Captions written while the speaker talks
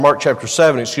Mark chapter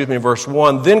 7, verse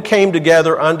 1. Then came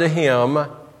together unto him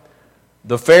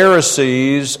the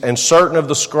Pharisees and certain of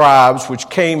the scribes which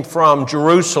came from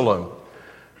Jerusalem.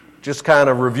 Just kind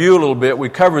of review a little bit. We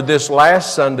covered this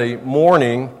last Sunday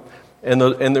morning, and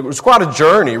it was quite a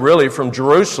journey, really, from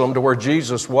Jerusalem to where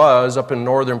Jesus was, up in the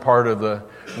northern part of the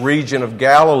region of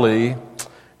Galilee.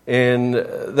 And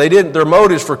their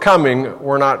motives for coming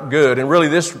were not good. And really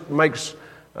this makes,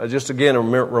 just again, a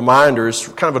reminder, it's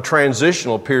kind of a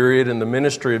transitional period in the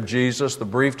ministry of Jesus, the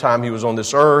brief time he was on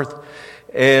this earth.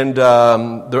 And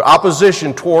the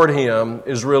opposition toward him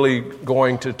is really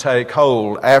going to take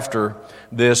hold after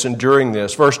this and during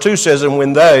this. Verse 2 says, And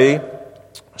when they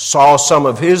saw some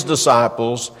of his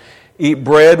disciples eat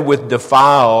bread with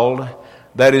defiled,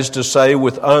 that is to say,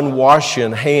 with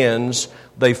unwashen hands,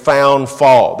 they found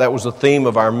fault. That was the theme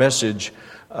of our message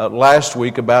last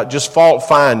week about just fault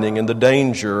finding and the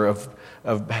danger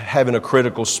of having a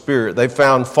critical spirit. They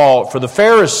found fault. For the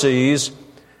Pharisees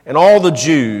and all the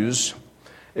Jews,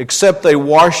 except they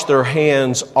wash their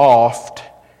hands oft,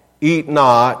 eat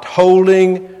not,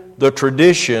 holding the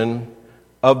tradition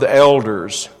of the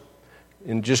elders.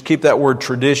 And just keep that word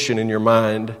tradition in your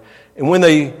mind. And when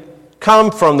they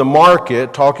come from the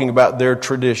market, talking about their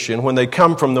tradition, when they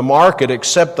come from the market,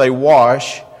 except they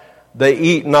wash, they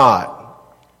eat not.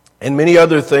 And many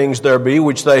other things there be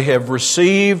which they have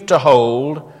received to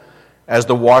hold, as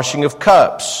the washing of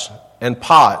cups and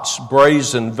pots,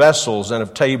 brazen vessels, and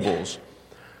of tables.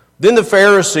 Then the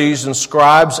Pharisees and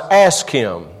scribes ask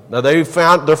him. Now they're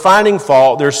finding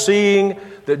fault. They're seeing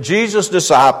that Jesus'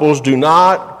 disciples do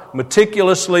not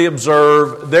meticulously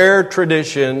observe their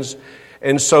traditions.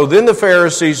 And so then the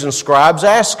Pharisees and scribes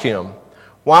ask him,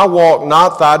 Why walk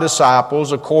not thy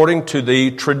disciples according to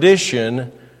the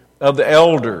tradition of the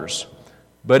elders,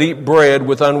 but eat bread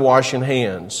with unwashen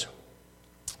hands?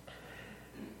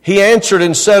 He answered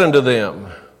and said unto them,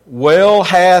 Well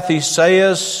hath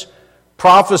Esaias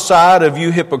prophesied of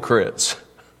you hypocrites,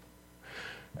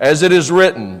 as it is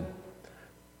written,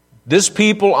 This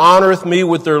people honoreth me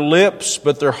with their lips,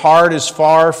 but their heart is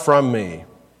far from me.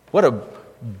 What a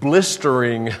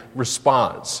blistering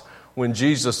response when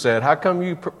Jesus said, How come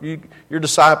your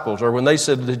disciples, or when they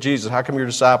said to Jesus, How come your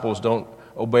disciples don't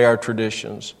obey our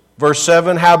traditions? Verse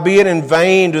 7, Howbeit in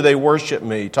vain do they worship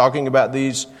me, talking about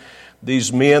these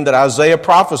men that Isaiah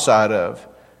prophesied of.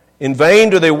 In vain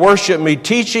do they worship me,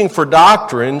 teaching for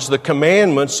doctrines the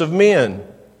commandments of men.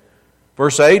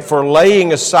 Verse 8, For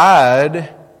laying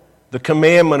aside the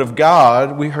commandment of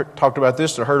God, we heard about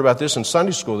this in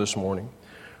Sunday school this morning.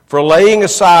 For laying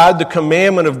aside the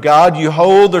commandment of God, you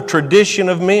hold the tradition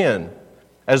of men,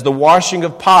 as the washing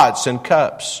of pots and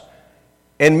cups,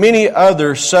 and many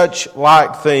other such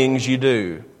like things you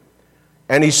do.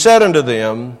 And he said unto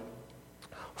them,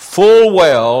 Full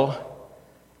well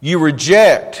you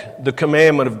reject the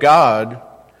commandment of God,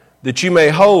 that you may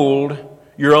hold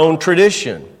your own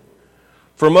tradition.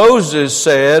 For Moses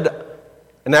said,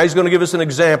 and now he's going to give us an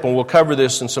example, we'll cover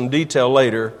this in some detail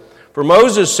later. For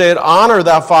Moses said, Honor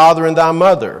thy father and thy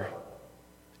mother.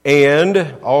 And,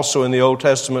 also in the Old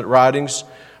Testament writings,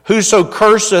 Whoso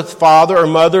curseth father or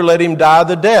mother, let him die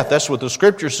the death. That's what the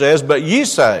Scripture says. But ye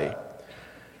say,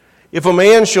 If a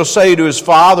man shall say to his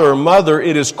father or mother,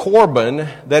 It is Corban,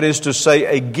 that is to say,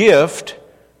 a gift,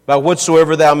 by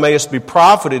whatsoever thou mayest be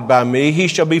profited by me, he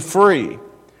shall be free.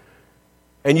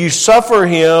 And you suffer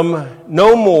him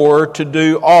no more to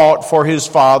do aught for his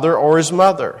father or his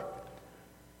mother.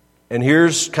 And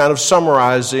here's kind of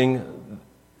summarizing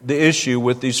the issue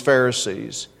with these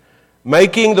Pharisees.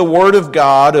 Making the word of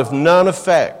God of none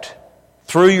effect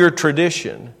through your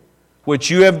tradition, which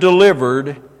you have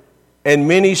delivered, and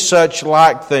many such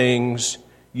like things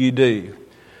you do.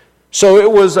 So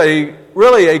it was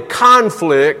really a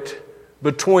conflict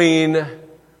between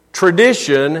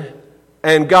tradition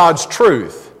and God's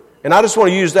truth. And I just want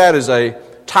to use that as a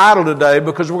title today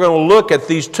because we're going to look at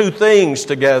these two things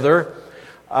together.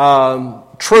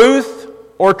 Truth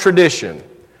or tradition.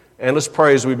 And let's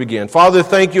pray as we begin. Father,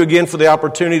 thank you again for the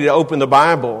opportunity to open the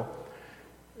Bible.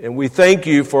 And we thank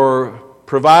you for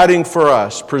providing for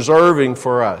us, preserving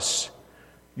for us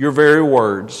your very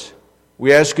words.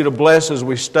 We ask you to bless as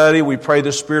we study. We pray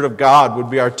the Spirit of God would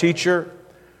be our teacher.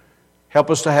 Help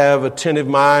us to have attentive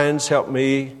minds. Help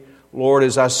me, Lord,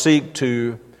 as I seek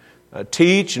to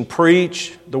teach and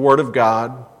preach the Word of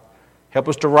God. Help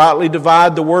us to rightly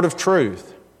divide the word of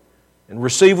truth and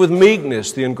receive with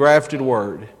meekness the engrafted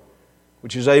word,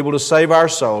 which is able to save our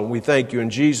soul. We thank you in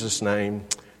Jesus' name.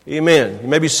 Amen. You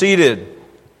may be seated.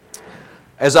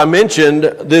 As I mentioned,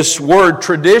 this word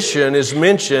tradition is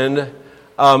mentioned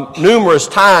numerous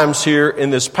times here in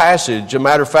this passage. As a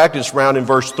matter of fact, it's found in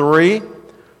verse 3,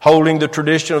 holding the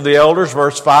tradition of the elders.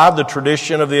 Verse 5, the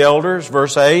tradition of the elders.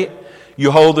 Verse 8,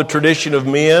 you hold the tradition of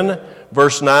men.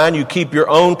 Verse 9, you keep your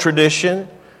own tradition.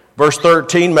 Verse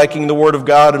 13, making the word of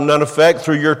God of none effect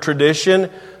through your tradition.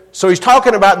 So he's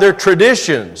talking about their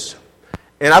traditions.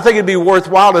 And I think it'd be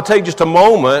worthwhile to take just a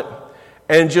moment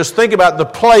and just think about the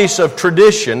place of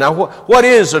tradition. Now, what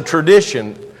is a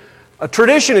tradition? A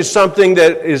tradition is something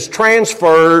that is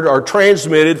transferred or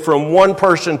transmitted from one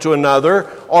person to another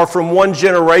or from one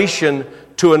generation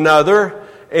to another.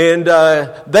 And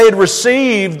they had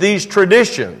received these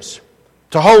traditions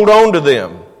to hold on to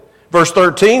them. Verse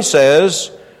 13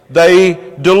 says,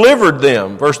 they delivered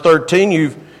them. Verse 13,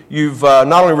 you've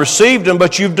not only received them,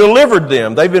 but you've delivered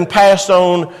them. They've been passed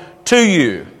on to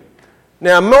you.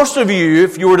 Now, most of you,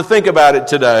 if you were to think about it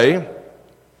today,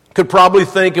 could probably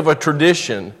think of a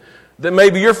tradition that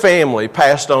maybe your family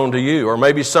passed on to you, or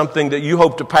maybe something that you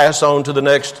hope to pass on to the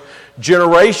next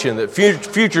generation, that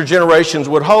future generations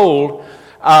would hold.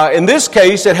 In this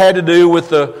case, it had to do with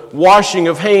the washing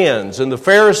of hands, and the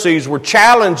Pharisees were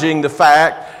challenging the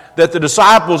fact that the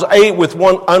disciples ate with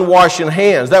unwashed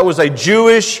hands. That was a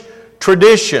Jewish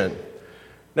tradition.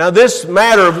 Now, this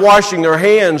matter of washing their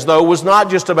hands, though, was not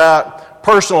just about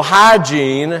personal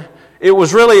hygiene. It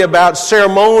was really about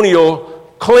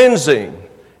ceremonial cleansing.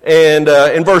 And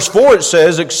in verse 4 it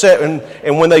says, "Except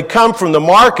and when they come from the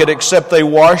market, except they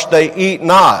wash, they eat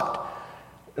not."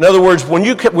 In other words, when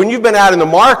you've been out in the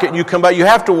market and you come back, you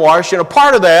have to wash. And a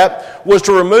part of that was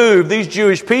to remove these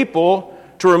Jewish people,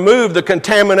 to remove the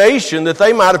contamination that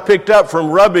they might have picked up from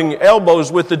rubbing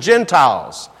elbows with the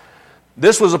Gentiles.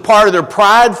 This was a part of their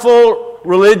prideful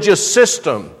religious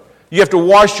system. You have to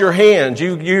wash your hands.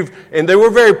 And they were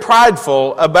very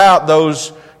prideful about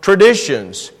those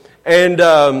traditions. And,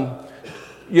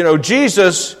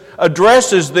 Jesus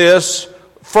addresses this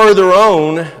further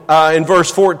on in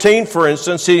verse 14, for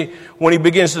instance. When he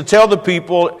begins to tell the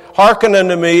people, "Hearken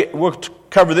unto me," we'll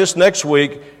cover this next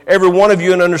week, "every one of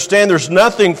you, and understand there's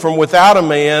nothing from without a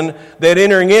man that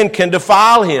entering in can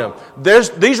defile him."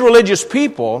 These religious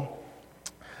people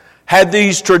had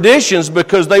these traditions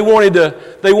because they wanted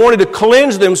to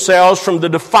cleanse themselves from the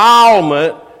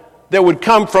defilement that would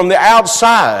come from the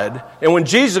outside. And when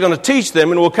Jesus is going to teach them,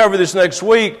 and we'll cover this next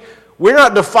week, we're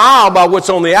not defiled by what's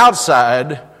on the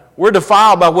outside. We're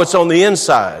defiled by what's on the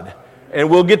inside. And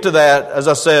we'll get to that, as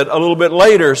I said, a little bit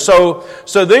later. So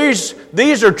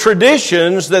these are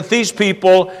traditions that these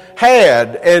people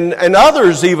had, and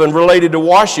others even related to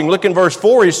washing. Look in verse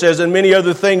 4, he says, "And many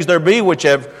other things there be which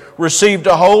have received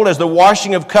a hold, as the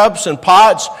washing of cups and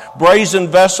pots, brazen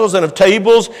vessels, and of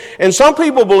tables." And some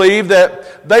people believe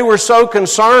that they were so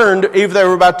concerned, if they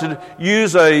were about to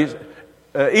use a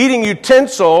eating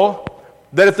utensil,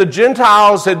 that if the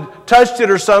Gentiles had touched it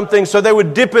or something, so they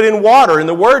would dip it in water. And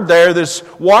the word there, this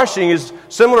washing, is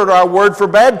similar to our word for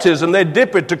baptism. They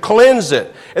dip it to cleanse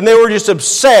it. And they were just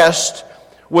obsessed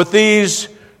with these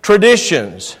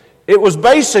traditions. It was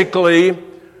basically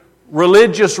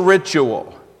religious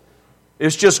ritual.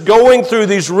 It's just going through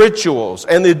these rituals.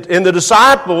 And the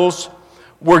disciples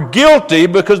were guilty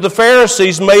because the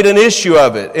Pharisees made an issue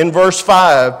of it. In verse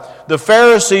 5, the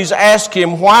Pharisees asked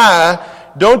him, "Why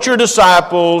don't your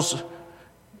disciples,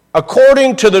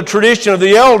 according to the tradition of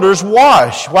the elders,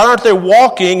 wash?" Why aren't they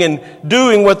walking and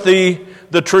doing what the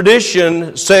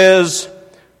tradition says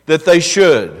that they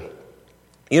should?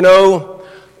 This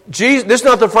is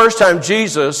not the first time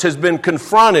Jesus has been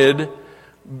confronted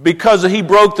because he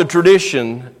broke the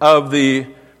tradition of the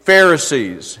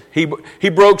Pharisees. He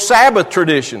broke Sabbath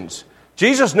traditions.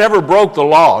 Jesus never broke the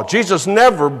law. Jesus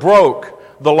never broke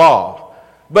the law.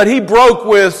 But he broke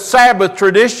with Sabbath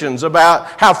traditions about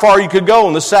how far you could go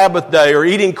on the Sabbath day, or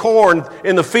eating corn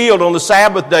in the field on the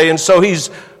Sabbath day. And so he's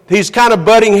kind of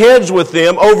butting heads with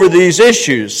them over these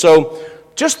issues. So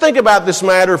just think about this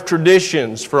matter of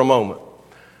traditions for a moment.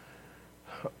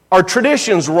 Are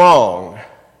traditions wrong?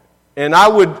 And I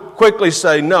would quickly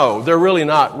say no, they're really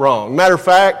not wrong. Matter of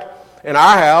fact, in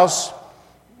our house,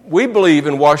 we believe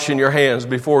in washing your hands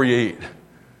before you eat,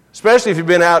 especially if you've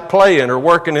been out playing or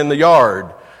working in the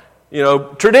yard.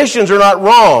 Traditions are not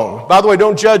wrong. By the way,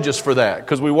 don't judge us for that,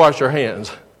 because we wash our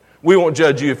hands. We won't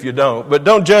judge you if you don't, but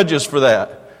don't judge us for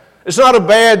that. It's not a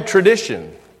bad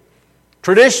tradition.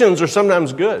 Traditions are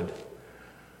sometimes good.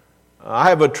 I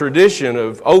have a tradition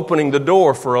of opening the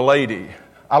door for a lady.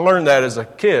 I learned that as a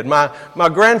kid. My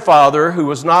grandfather, who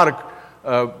was not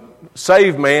a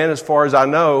saved man as far as I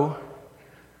know,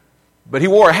 but he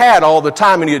wore a hat all the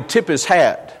time, and he'd tip his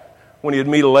hat when he'd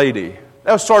meet a lady.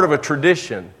 That was sort of a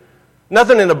tradition.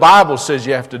 Nothing in the Bible says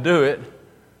you have to do it,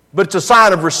 but it's a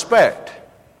sign of respect.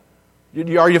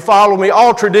 Are you following me?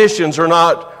 All traditions are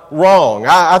not wrong.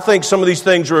 I think some of these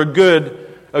things are a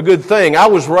good thing. I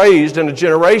was raised in a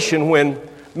generation when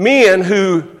men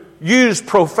who used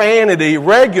profanity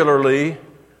regularly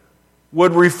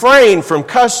would refrain from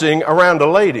cussing around a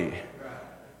lady.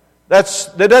 That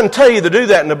doesn't tell you to do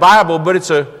that in the Bible, but it's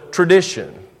a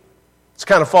tradition. It's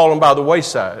kind of fallen by the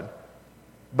wayside.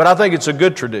 But I think it's a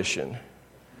good tradition.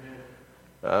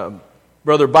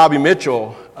 Brother Bobby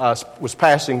Mitchell was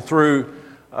passing through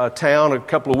town a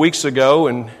couple of weeks ago,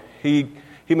 and him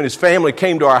and his family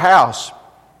came to our house.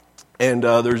 And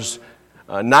there's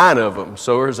 9 of them,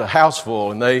 so there's a house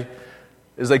full. And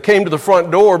as they came to the front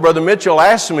door, Brother Mitchell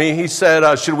asked me, he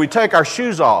said, should we take our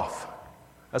shoes off?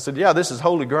 I said, yeah, this is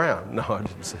holy ground. No, I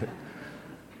didn't say it.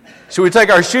 Should we take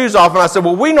our shoes off? And I said,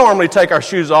 well, we normally take our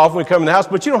shoes off when we come in the house,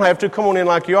 but you don't have to. Come on in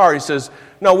like you are. He says,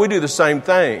 no, we do the same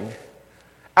thing.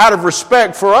 Out of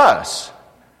respect for us,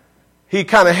 he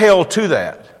kind of held to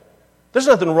that. There's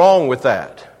nothing wrong with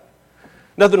that.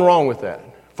 Nothing wrong with that.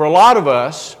 For a lot of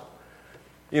us,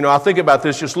 I think about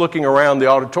this just looking around the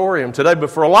auditorium today, but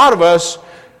for a lot of us,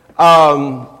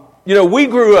 I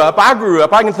grew up, I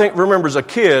can remember as a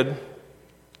kid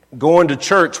going to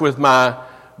church with my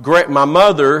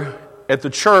mother at the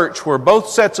church where both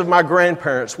sets of my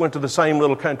grandparents went to the same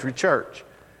little country church.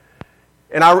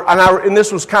 And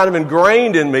this was kind of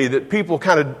ingrained in me that people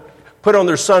kind of put on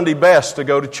their Sunday best to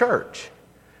go to church.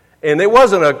 And it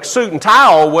wasn't a suit and tie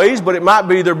always, but it might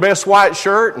be their best white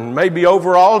shirt and maybe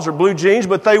overalls or blue jeans,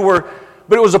 but it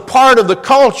was a part of the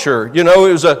culture.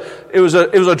 It was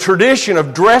a tradition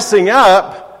of dressing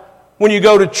up when you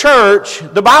go to church.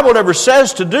 The Bible never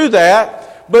says to do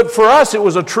that, but for us it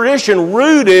was a tradition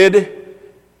rooted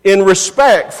in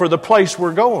respect for the place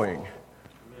we're going.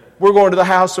 We're going to the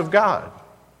house of God.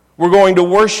 We're going to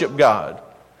worship God.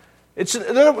 It's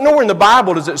nowhere in the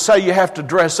Bible does it say you have to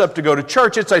dress up to go to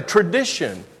church. It's a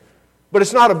tradition, but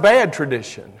it's not a bad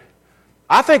tradition.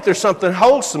 I think there's something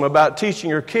wholesome about teaching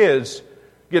your kids,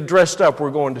 get dressed up,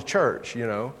 we're going to church,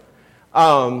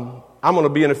 I'm going to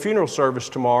be in a funeral service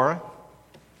tomorrow,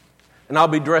 and I'll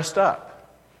be dressed up.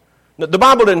 Now, the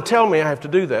Bible didn't tell me I have to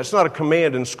do that. It's not a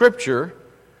command in Scripture,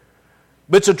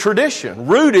 but it's a tradition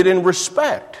rooted in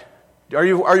respect. Are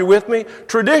you with me?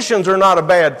 Traditions are not a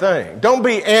bad thing. Don't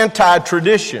be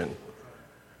anti-tradition.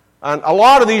 And a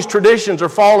lot of these traditions are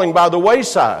falling by the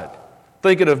wayside.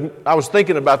 I was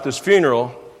thinking about this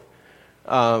funeral.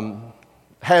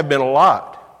 Have been a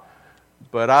lot.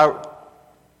 But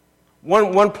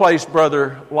one place,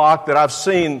 Brother Locke, that I've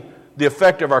seen the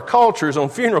effect of our culture is on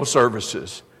funeral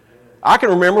services. I can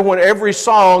remember when every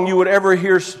song you would ever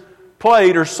hear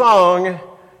played or sung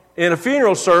in a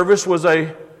funeral service was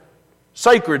a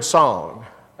sacred song,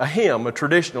 a hymn, a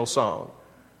traditional song.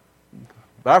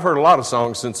 But I've heard a lot of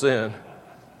songs since then.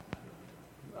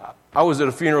 I was at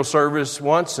a funeral service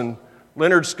once, and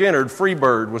Leonard Skinner,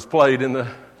 Freebird, was played in the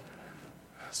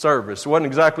service. It wasn't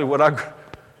exactly what I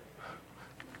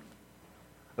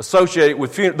associate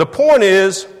with funeral. The point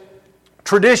is,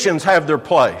 traditions have their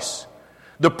place.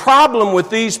 The problem with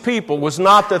these people was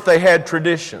not that they had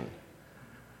tradition.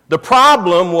 The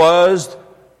problem was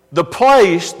the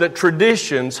place that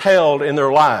traditions held in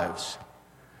their lives.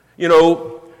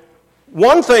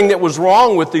 One thing that was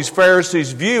wrong with these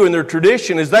Pharisees' view and their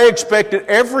tradition is they expected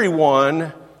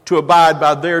everyone to abide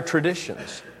by their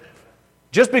traditions.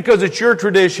 Just because it's your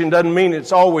tradition doesn't mean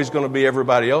it's always going to be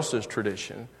everybody else's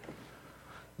tradition.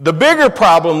 The bigger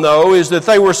problem, though, is that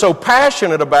they were so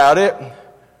passionate about it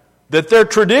that their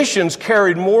traditions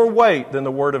carried more weight than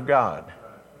the Word of God.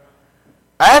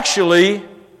 Actually,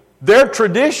 their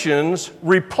traditions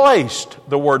replaced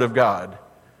the Word of God.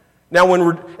 Now,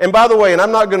 and by the way, and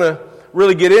I'm not going to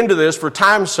really get into this for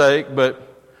time's sake,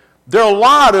 but there are a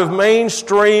lot of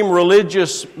mainstream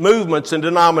religious movements and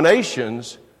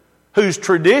denominations whose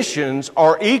traditions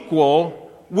are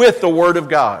equal with the Word of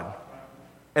God.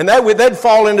 And that'd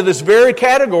fall into this very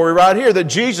category right here that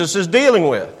Jesus is dealing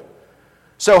with.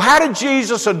 So how did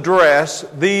Jesus address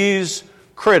these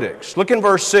critics? Look in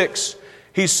verse 6.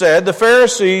 He said,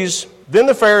 Then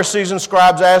the Pharisees and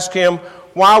scribes asked him,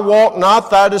 Why walk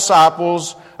not thy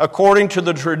disciples according to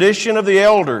the tradition of the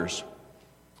elders,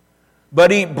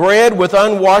 but eat bread with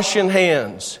unwashen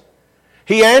hands?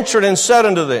 He answered and said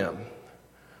unto them,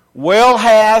 Well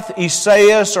hath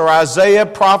Esaias or Isaiah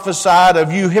prophesied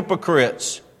of you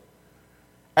hypocrites,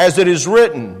 as it is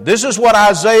written. This is what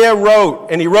Isaiah wrote,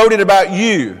 and he wrote it about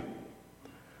you.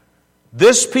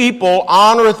 This people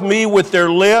honoreth me with their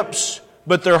lips,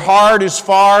 but their heart is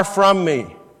far from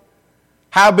me.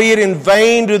 Howbeit in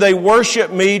vain do they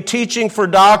worship me, teaching for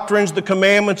doctrines the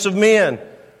commandments of men.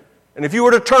 And if you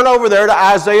were to turn over there to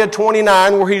Isaiah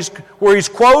 29, where he's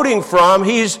quoting from,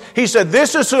 he said,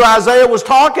 this is who Isaiah was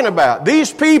talking about.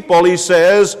 These people, he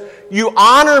says, you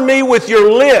honor me with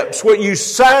your lips. What you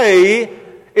say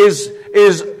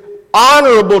is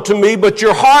honorable to me, but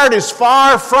your heart is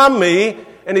far from me.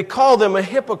 And he called them a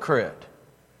hypocrite.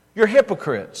 You're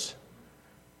hypocrites.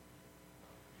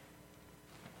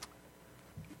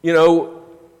 You know,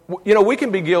 we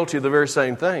can be guilty of the very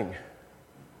same thing.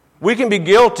 We can be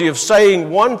guilty of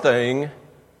saying one thing,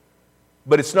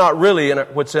 but it's not really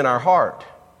what's in our heart.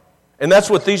 And that's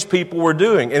what these people were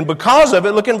doing. And because of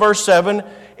it, look in verse 7,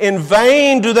 in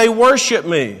vain do they worship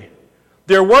me.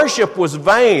 Their worship was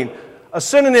vain. A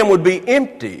synonym would be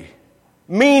empty,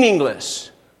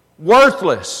 meaningless,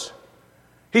 worthless.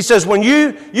 He says when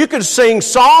you could sing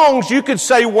songs, you could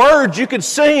say words, you could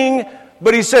sing,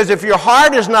 but he says if your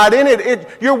heart is not in it,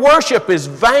 your worship is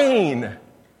vain.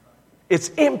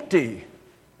 It's empty.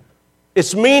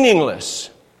 It's meaningless.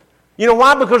 You know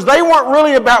why? Because they weren't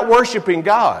really about worshiping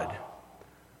God.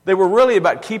 They were really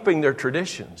about keeping their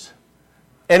traditions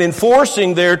and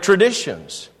enforcing their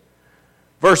traditions.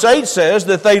 Verse 8 says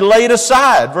that they laid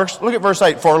aside. Look at verse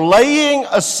 8. For laying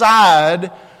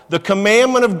aside the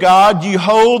commandment of God, you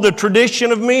hold the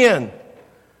tradition of men.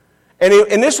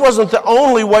 And this wasn't the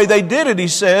only way they did it. He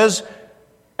says,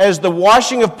 as the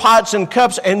washing of pots and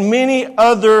cups and many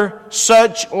other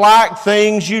such like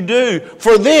things you do.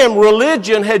 For them,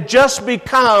 religion had just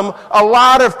become a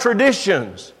lot of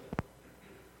traditions.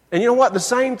 And you know what? The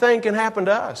same thing can happen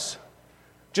to us.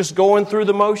 Just going through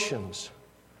the motions.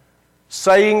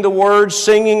 Saying the words,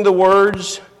 singing the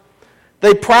words.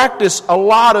 They practice a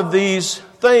lot of these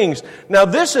things. Now,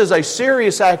 this is a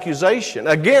serious accusation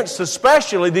against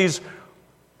especially these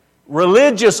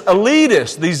religious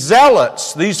elitists, these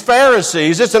zealots, these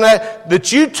Pharisees. It's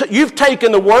that you've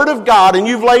taken the Word of God and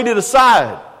you've laid it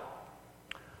aside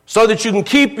so that you can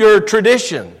keep your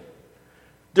tradition.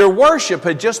 Their worship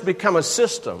had just become a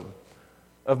system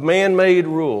of man-made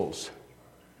rules,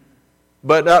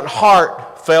 but not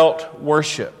heartfelt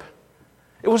worship.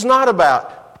 It wasn't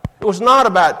about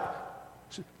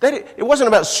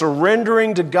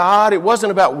surrendering to God. It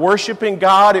wasn't about worshiping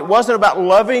God. It wasn't about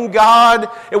loving God.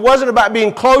 It wasn't about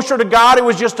being closer to God. It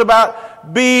was just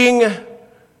about being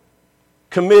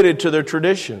committed to their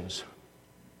traditions.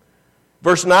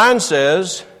 Verse 9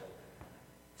 says,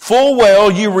 full well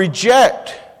you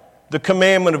reject the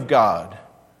commandment of God,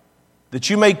 that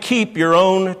you may keep your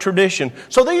own tradition.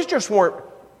 So these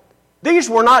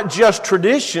were not just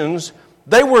traditions.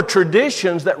 They were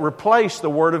traditions that replaced the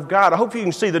Word of God. I hope you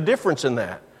can see the difference in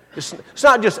that. It's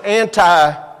not just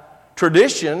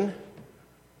anti-tradition.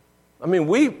 I mean,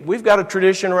 we've got a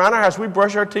tradition around our house. We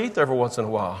brush our teeth every once in a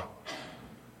while.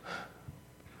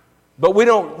 But we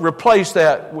don't replace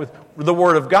that with the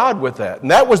Word of God with that. And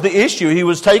that was the issue he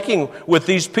was taking with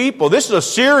these people. This is a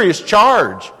serious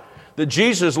charge that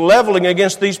Jesus is leveling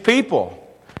against these people,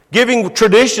 giving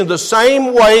tradition the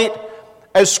same weight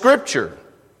as Scripture.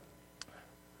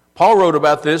 Paul wrote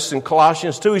about this in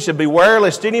Colossians 2. He said, beware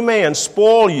lest any man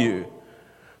spoil you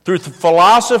through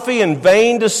philosophy and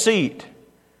vain deceit,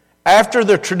 after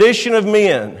the tradition of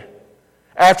men,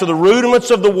 after the rudiments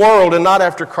of the world, and not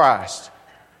after Christ.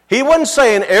 He wasn't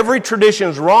saying every tradition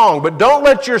is wrong, but don't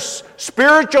let your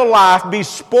spiritual life be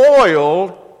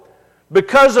spoiled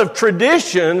because of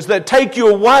traditions that take you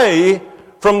away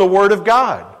from the Word of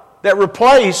God, that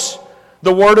replace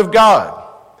the Word of God.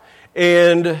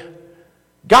 And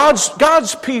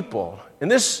God's people,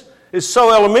 and this is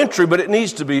so elementary, but it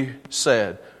needs to be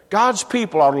said. God's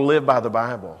people ought to live by the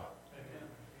Bible.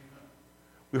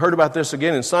 We heard about this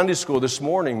again in Sunday school this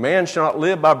morning. Man shall not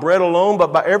live by bread alone,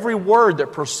 but by every word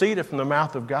that proceedeth from the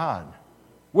mouth of God.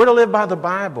 We're to live by the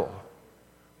Bible.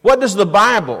 What does the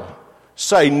Bible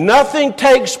say? Nothing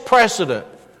takes precedent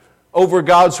over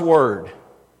God's Word.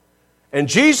 And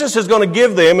Jesus is going to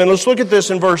give them, and let's look at this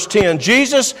in verse 10.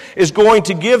 Jesus is going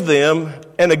to give them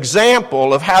an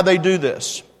example of how they do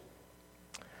this.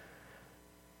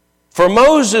 For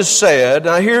Moses said,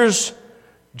 now here's,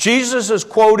 Jesus is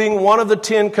quoting one of the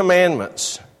 10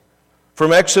 Commandments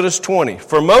from Exodus 20.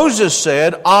 For Moses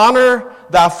said, honor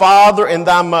thy father and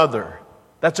thy mother.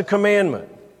 That's a commandment.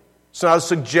 It's not a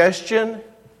suggestion.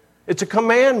 It's a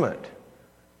commandment.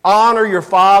 Honor your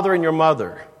father and your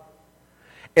mother.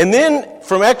 And then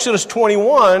from Exodus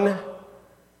 21,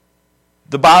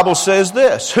 the Bible says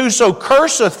this, whoso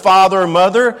curseth father or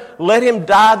mother, let him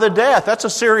die the death. That's a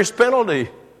serious penalty,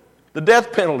 the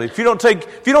death penalty. If you don't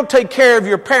take care of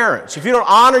your parents, if you don't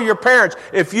honor your parents,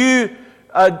 if you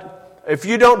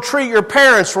don't treat your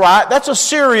parents right, that's a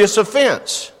serious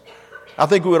offense. I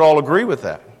think we would all agree with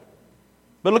that.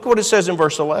 But look what it says in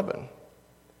verse 11.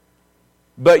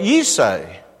 But ye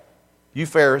say, you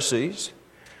Pharisees,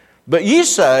 but ye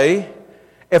say,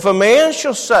 if a man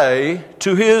shall say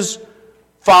to his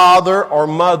father or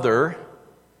mother,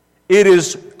 it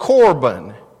is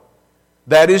Corban,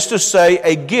 that is to say,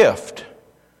 a gift,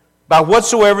 by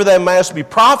whatsoever thou mayest be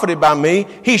profited by me,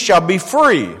 he shall be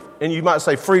free. And you might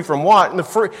say, free from what? And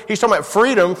he's talking about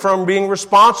freedom from being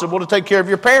responsible to take care of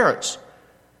your parents.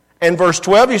 And verse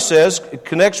 12, he says, it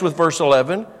connects with verse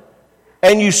 11,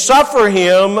 and you suffer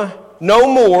him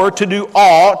no more to do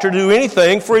aught, to do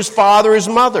anything for his father or his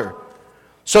mother.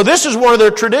 So this is one of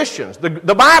their traditions. The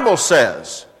Bible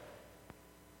says,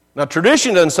 now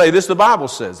tradition doesn't say this, the Bible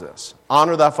says this,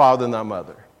 honor thy father and thy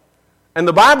mother. And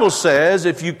the Bible says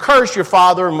if you curse your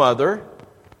father or mother,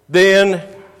 then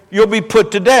you'll be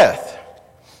put to death.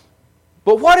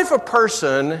 But what if a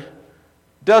person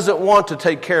doesn't want to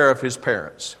take care of his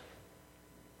parents?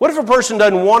 What if a person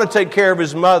doesn't want to take care of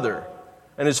his mother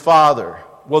and his father?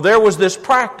 Well, there was this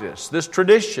practice, this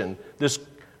tradition, this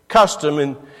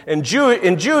custom. In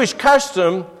Jewish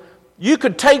custom, you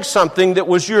could take something that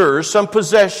was yours, some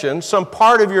possession, some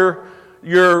part of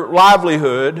your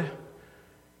livelihood,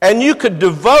 and you could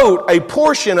devote a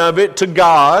portion of it to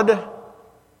God,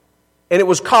 and it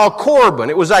was called Corban.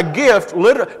 It was a gift,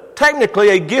 technically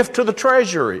a gift to the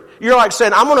treasury. You're like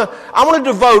saying, I'm going to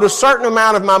devote a certain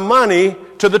amount of my money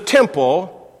to the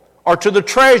temple or to the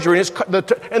treasury,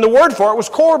 and the word for it was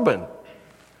Corban.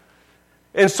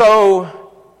 And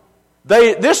so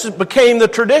this became the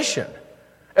tradition.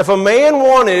 If a man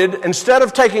wanted, instead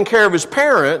of taking care of his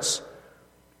parents,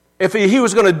 if he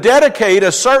was going to dedicate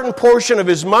a certain portion of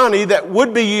his money that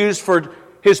would be used for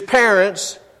his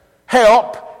parents'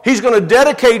 help, he's going to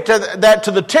dedicate that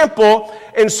to the temple.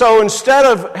 And so instead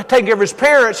of taking care of his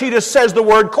parents, he just says the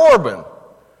word Corban,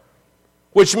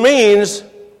 which means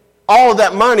all of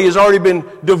that money has already been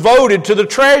devoted to the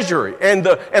treasury. And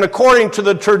according to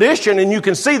the tradition, and you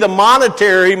can see the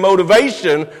monetary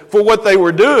motivation for what they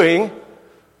were doing,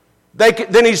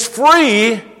 then he's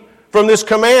free from this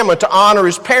commandment to honor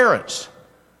his parents.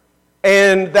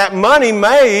 And that money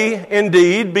may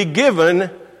indeed be given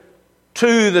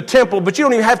to the temple, but you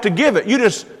don't even have to give it. You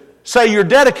just say you're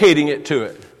dedicating it to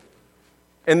it.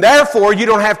 And therefore, you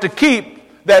don't have to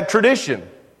keep that tradition.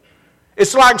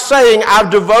 It's like saying,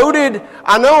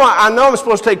 I know I'm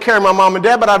supposed to take care of my mom and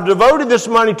dad, but I've devoted this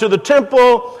money to the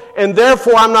temple, and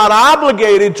therefore I'm not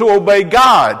obligated to obey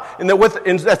God. And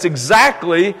that's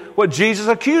exactly what Jesus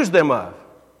accused them of.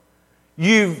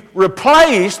 You've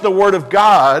replaced the Word of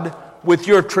God with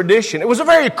your tradition. It was a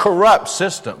very corrupt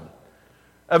system,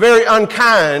 a very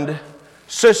unkind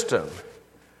system.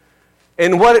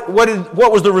 And what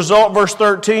was the result? Verse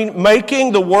 13,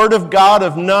 making the Word of God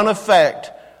of none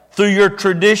effect through your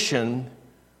tradition,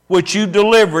 which you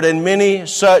delivered, and many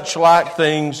such like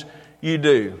things you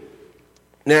do.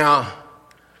 Now,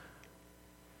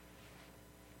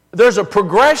 there's a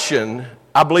progression,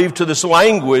 I believe, to this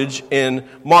language in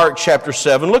Mark chapter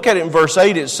 7. Look at it in verse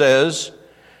 8. It says,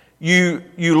 you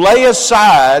lay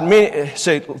aside,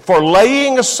 for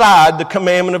laying aside the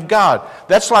commandment of God.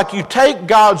 That's like you take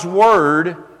God's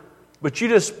word, but you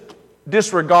just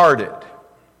disregard it.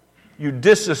 You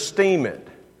disesteem it.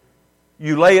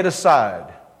 You lay it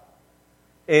aside.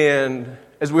 And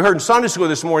as we heard in Sunday school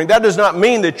this morning, that does not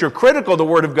mean that you're critical of the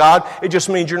Word of God. It just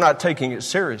means you're not taking it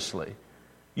seriously.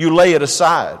 You lay it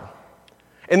aside.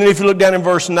 And then if you look down in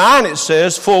verse 9, it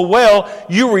says, full well,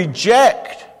 you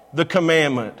reject the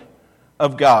commandment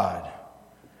of God.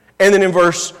 And then in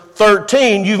verse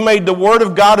 13, you've made the Word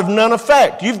of God of none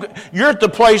effect. You're at the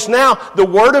place now, the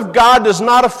Word of God does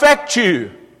not affect you.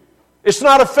 It's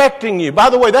not affecting you. By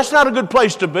the way, that's not a good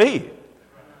place to be,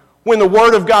 when the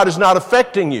Word of God is not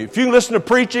affecting you. If you listen to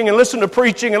preaching and listen to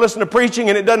preaching and listen to preaching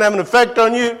and it doesn't have an effect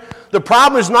on you, the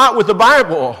problem is not with the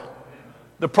Bible.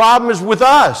 The problem is with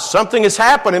us. Something has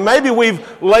happened, and maybe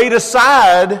we've laid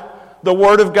aside the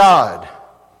Word of God.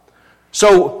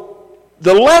 So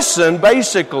the lesson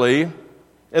basically,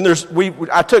 and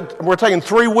we're taking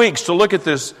 3 weeks to look at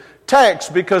this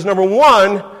text because number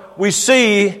one, we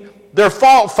see their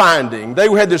fault finding.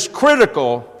 They had this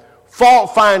critical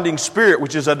fault-finding spirit,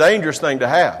 which is a dangerous thing to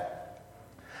have.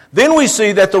 Then we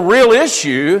see that the real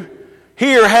issue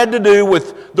here had to do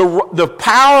with the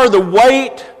power, the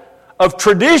weight of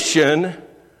tradition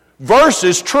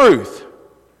versus truth.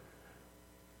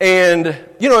 And,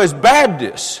 as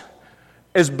Baptists,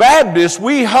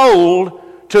 we hold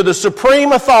to the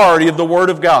supreme authority of the Word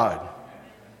of God.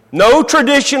 No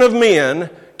tradition of men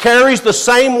carries the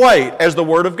same weight as the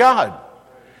Word of God.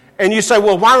 And you say,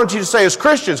 well, why don't you just say as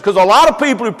Christians? Because a lot of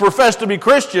people who profess to be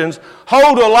Christians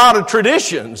hold a lot of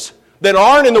traditions that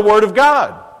aren't in the Word of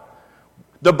God.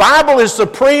 The Bible is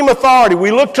supreme authority. We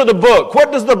look to the book.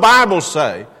 What does the Bible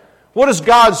say? What does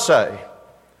God say?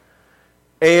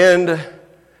 And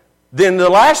then the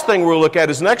last thing we'll look at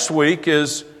is next week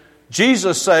is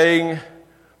Jesus saying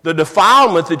the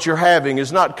defilement that you're having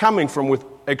is not coming from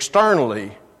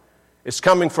externally. It's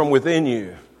coming from within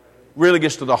you. Really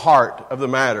gets to the heart of the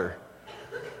matter.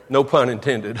 No pun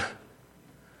intended.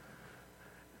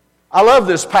 I love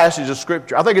this passage of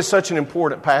Scripture. I think it's such an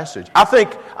important passage. I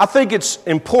think it's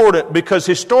important because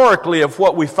historically of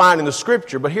what we find in the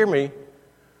Scripture, but hear me,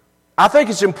 I think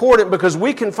it's important because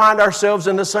we can find ourselves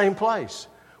in the same place.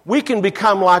 We can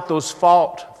become like those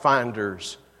fault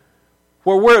finders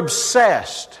where we're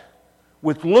obsessed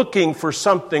with looking for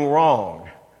something wrong.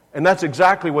 And that's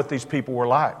exactly what these people were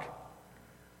like.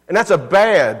 And that's a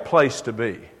bad place to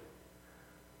be.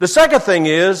 The second thing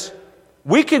is,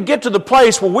 we could get to the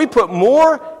place where we put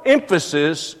more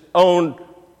emphasis on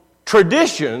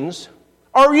traditions,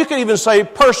 or you could even say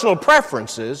personal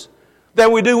preferences,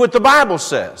 than we do what the Bible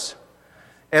says.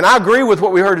 And I agree with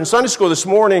what we heard in Sunday school this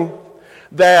morning,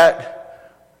 that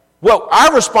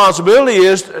our responsibility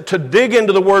is to dig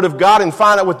into the Word of God and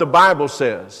find out what the Bible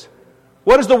says.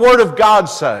 What does the Word of God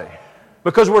say?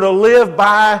 Because we're to live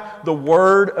by the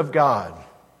Word of God.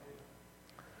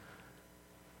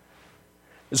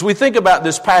 As we think about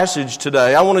this passage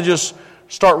today, I want to just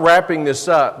start wrapping this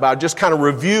up by just kind of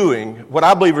reviewing what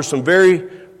I believe are some very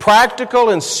practical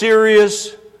and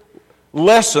serious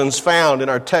lessons found in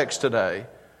our text today.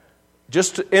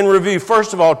 Just in review,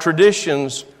 first of all,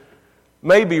 traditions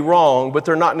may be wrong, but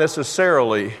they're not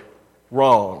necessarily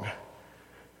wrong.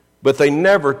 But they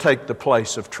never take the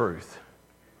place of truth.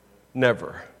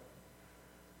 Never.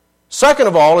 Second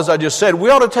of all, as I just said, we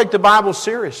ought to take the Bible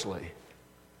seriously.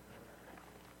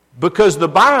 Because the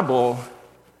Bible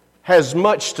has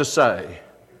much to say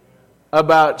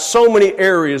about so many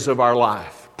areas of our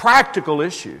life. Practical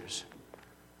issues,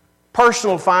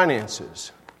 personal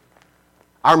finances,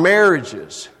 our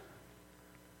marriages,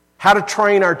 how to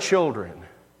train our children,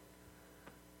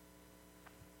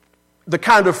 the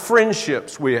kind of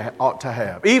friendships we ought to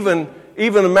have, even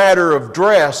a matter of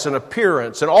dress and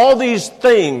appearance, and all these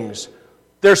things,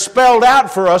 they're spelled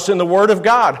out for us in the Word of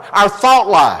God. Our thought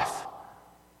life,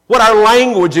 what our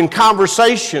language and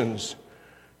conversations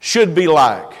should be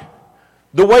like,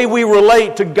 the way we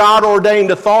relate to God-ordained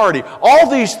authority. All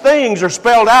these things are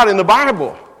spelled out in the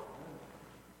Bible.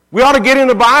 We ought to get in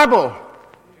the Bible.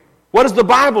 What does the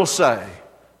Bible say?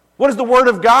 What does the Word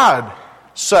of God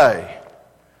say?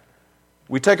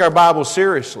 We take our Bible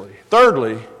seriously.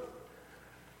 Thirdly,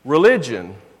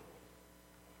 religion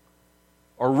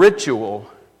or ritual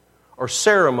or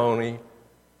ceremony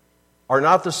are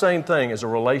not the same thing as a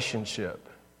relationship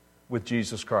with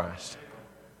Jesus Christ.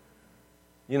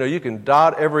 You know, you can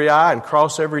dot every I and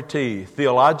cross every T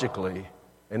theologically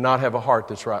and not have a heart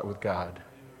that's right with God.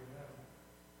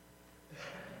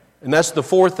 And that's the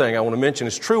fourth thing I want to mention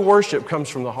is true worship comes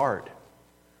from the heart.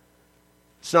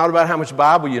 It's not about how much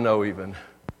Bible you know even.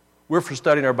 We're for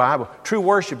studying our Bible. True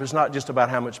worship is not just about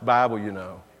how much Bible you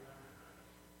know.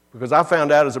 Because I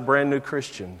found out as a brand new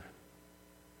Christian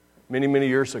many, many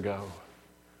years ago,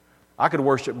 I could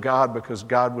worship God because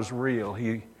God was real.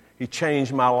 He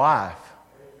changed my life.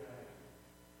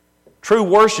 True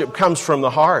worship comes from the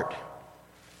heart.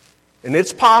 And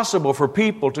it's possible for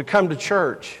people to come to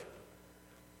church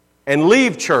and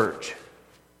leave church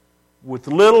with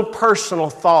little personal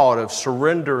thought of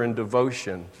surrender and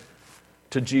devotion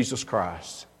to Jesus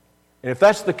Christ. And if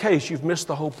that's the case, you've missed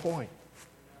the whole point.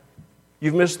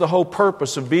 You've missed the whole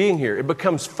purpose of being here. It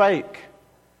becomes fake.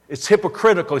 It's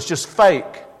hypocritical. It's just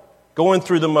fake, going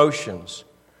through the motions.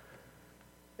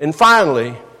 And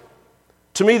finally,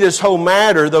 to me, this whole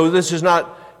matter, though this is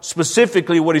not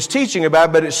specifically what he's teaching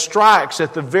about, but it strikes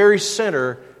at the very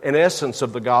center and essence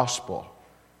of the gospel.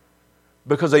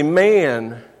 Because a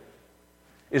man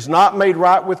is not made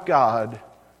right with God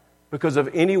because of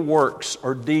any works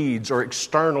or deeds or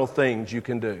external things you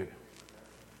can do.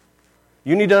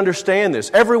 You need to understand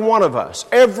this. Every one of us,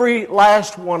 every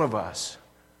last one of us,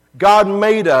 God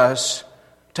made us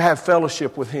to have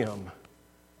fellowship with Him.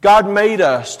 God made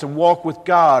us to walk with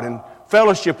God and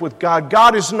fellowship with God.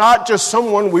 God is not just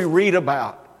someone we read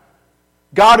about.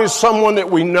 God is someone that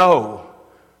we know.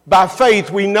 By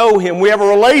faith, we know Him. We have a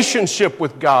relationship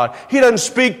with God. He doesn't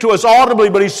speak to us audibly,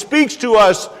 but He speaks to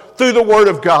us through the Word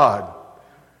of God.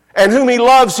 And whom He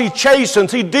loves, He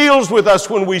chastens. He deals with us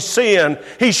when we sin.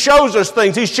 He shows us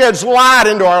things. He sheds light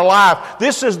into our life.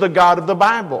 This is the God of the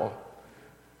Bible.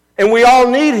 And we all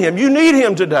need Him. You need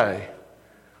Him today.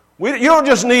 You don't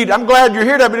just need, I'm glad you're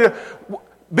here today, but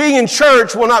being in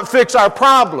church will not fix our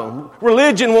problem.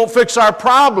 Religion won't fix our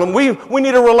problem. We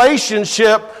need a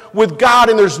relationship with God,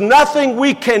 and there's nothing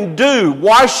we can do.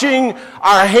 Washing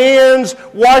our hands,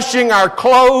 washing our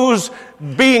clothes,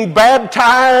 being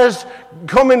baptized,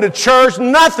 coming to church,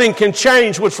 nothing can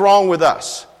change what's wrong with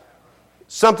us.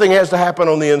 Something has to happen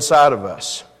on the inside of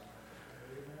us.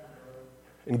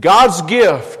 And God's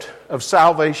gift of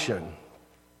salvation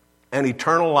and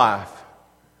eternal life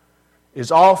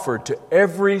is offered to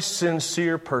every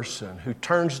sincere person who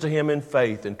turns to Him in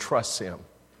faith and trusts Him.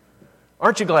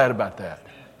 Aren't you glad about that?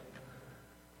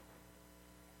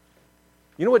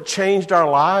 You know what changed our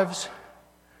lives?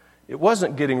 It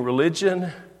wasn't getting religion.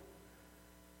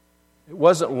 It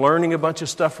wasn't learning a bunch of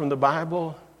stuff from the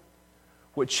Bible.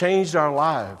 What changed our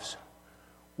lives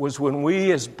was when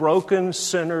we, as broken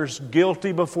sinners,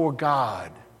 guilty before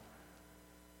God,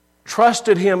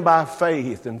 trusted Him by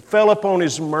faith and fell upon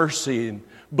His mercy and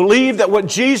believed that what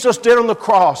Jesus did on the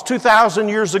cross 2,000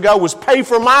 years ago was pay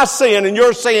for my sin and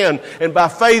your sin. And by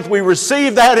faith we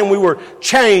received that and we were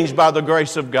changed by the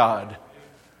grace of God.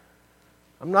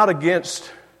 I'm not against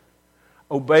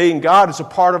obeying God as a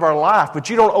part of our life, but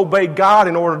you don't obey God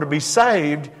in order to be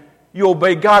saved. You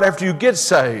obey God after you get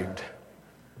saved.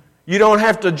 You don't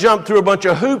have to jump through a bunch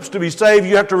of hoops to be saved.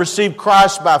 You have to receive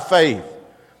Christ by faith.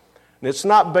 And it's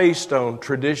not based on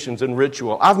traditions and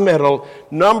ritual. I've met a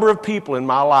number of people in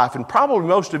my life, and probably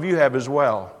most of you have as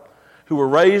well, who were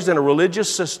raised in a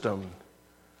religious system,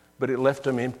 but it left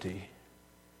them empty.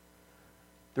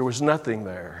 There was nothing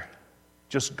there.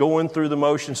 Just going through the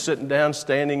motions, sitting down,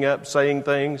 standing up, saying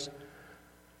things.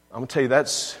 I'm going to tell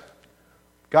you,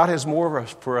 God has more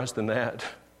for us than that.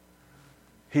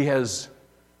 He has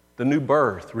the new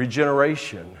birth,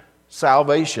 regeneration,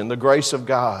 salvation, the grace of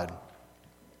God.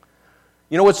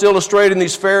 You know what's illustrated in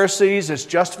these Pharisees? It's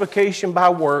justification by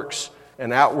works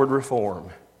and outward reform.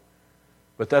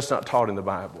 But that's not taught in the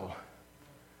Bible.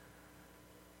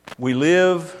 We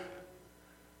live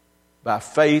by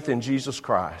faith in Jesus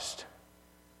Christ.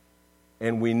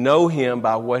 And we know Him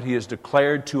by what He has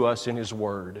declared to us in His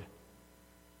Word.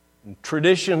 And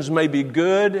traditions may be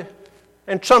good,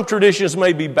 and some traditions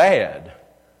may be bad.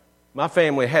 My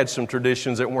family had some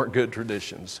traditions that weren't good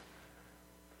traditions.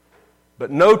 But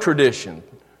no tradition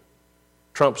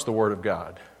trumps the Word of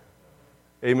God.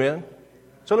 Amen?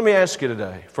 So let me ask you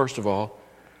today, first of all,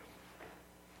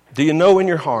 do you know in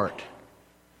your heart,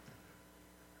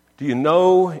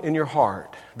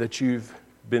 that you've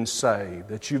been saved,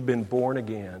 that you've been born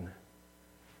again?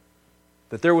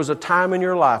 That there was a time in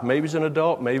your life, maybe as an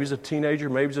adult, maybe as a teenager,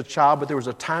 maybe as a child, but there was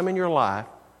a time in your life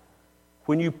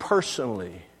when you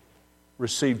personally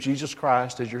received Jesus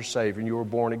Christ as your Savior and you were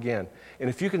born again. And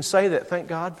if you can say that, thank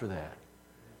God for that.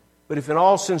 But if in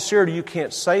all sincerity you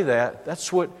can't say that,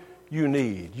 that's what you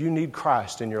need. You need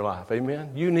Christ in your life.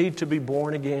 Amen? You need to be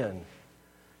born again.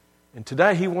 And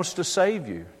today He wants to save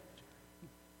you.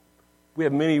 We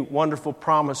have many wonderful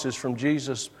promises from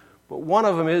Jesus, but one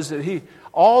of them is that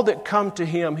all that come to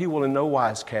Him, He will in no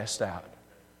wise cast out.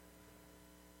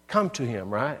 Come to Him,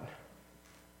 right?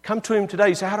 Come to Him today.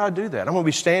 You say, how do I do that? I'm going to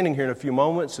be standing here in a few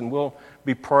moments and we'll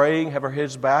be praying, have our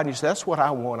heads bowed. And you say, that's what I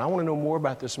want. I want to know more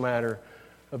about this matter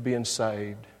of being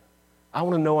saved. I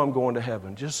want to know I'm going to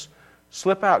heaven. Just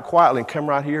slip out quietly and come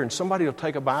right here and somebody will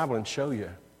take a Bible and show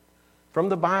you from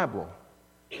the Bible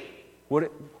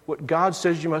what God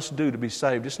says you must do to be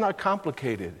saved. It's not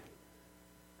complicated,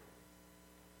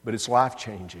 but it's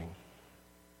life-changing.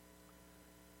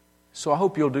 So I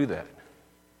hope you'll do that.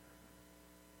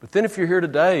 But then if you're here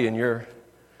today and you're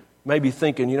maybe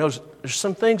thinking, there's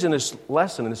some things in this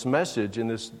lesson, in this message, in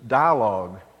this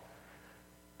dialogue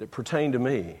that pertain to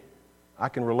me. I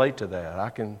can relate to that.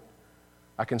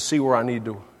 I can see where I need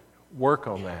to work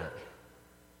on that.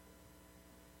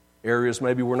 Areas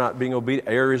maybe we're not being obedient.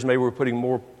 Areas maybe we're putting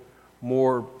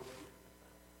more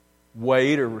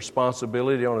weight or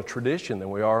responsibility on a tradition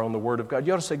than we are on the Word of God.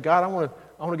 You ought to say, God, I want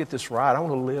to get this right. I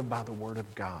want to live by the Word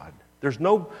of God. There's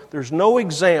no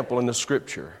example in the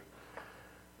Scripture.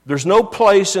 There's no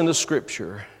place in the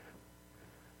Scripture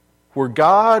where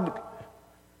God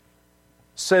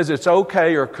says it's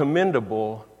okay or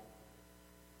commendable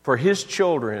for His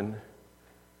children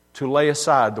to lay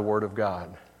aside the Word of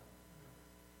God.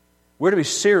 We're to be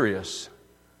serious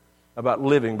about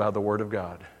living by the Word of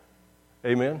God.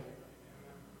 Amen?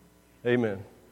 Amen.